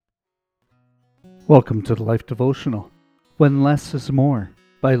Welcome to the Life Devotional, When Less is More,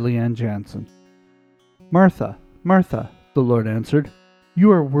 by Leanne Janzen. Martha, Martha, the Lord answered,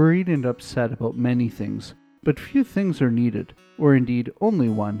 you are worried and upset about many things, but few things are needed, or indeed only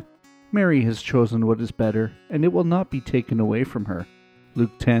one. Mary has chosen what is better, and it will not be taken away from her.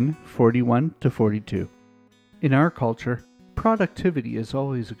 Luke 10:41-42. In our culture, productivity is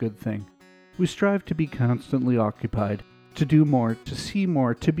always a good thing. We strive to be constantly occupied, to do more, to see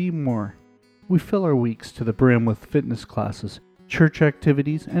more, to be more. We fill our weeks to the brim with fitness classes, church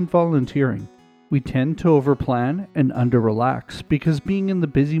activities, and volunteering. We tend to overplan and under-relax because being in the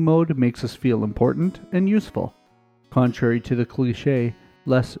busy mode makes us feel important and useful. Contrary to the cliche,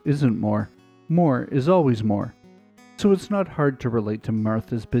 less isn't more. More is always more. So it's not hard to relate to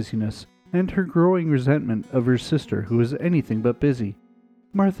Martha's busyness and her growing resentment of her sister who was anything but busy.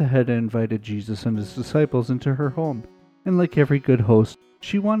 Martha had invited Jesus and his disciples into her home, and like every good host,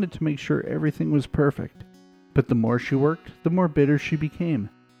 she wanted to make sure everything was perfect. But the more she worked, the more bitter she became.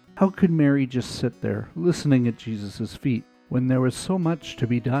 How could Mary just sit there, listening at Jesus' feet, when there was so much to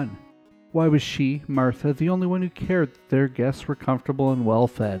be done? Why was she, Martha, the only one who cared that their guests were comfortable and well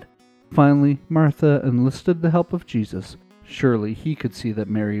fed? Finally, Martha enlisted the help of Jesus. Surely he could see that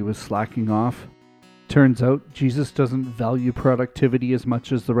Mary was slacking off. Turns out, Jesus doesn't value productivity as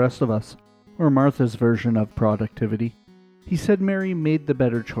much as the rest of us, or Martha's version of productivity. He said Mary made the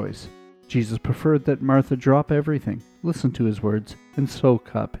better choice. Jesus preferred that Martha drop everything, listen to his words, and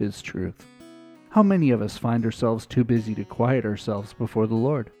soak up his truth. How many of us find ourselves too busy to quiet ourselves before the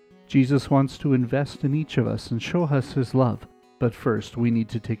Lord? Jesus wants to invest in each of us and show us his love. But first, we need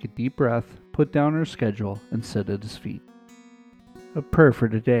to take a deep breath, put down our schedule, and sit at his feet. A prayer for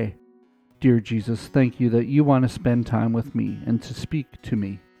today. Dear Jesus, thank you that you want to spend time with me and to speak to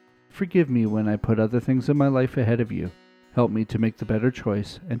me. Forgive me when I put other things in my life ahead of you. Help me to make the better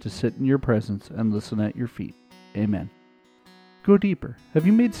choice and to sit in your presence and listen at your feet. Amen. Go deeper. Have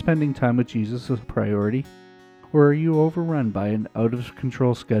you made spending time with Jesus a priority? Or are you overrun by an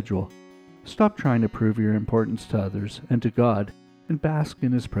out-of-control schedule? Stop trying to prove your importance to others and to God and bask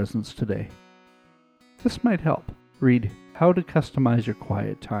in his presence today. This might help. Read How to Customize Your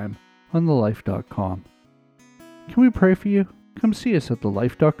Quiet Time on thelife.com. Can we pray for you? Come see us at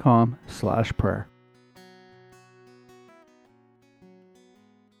thelife.com/prayer.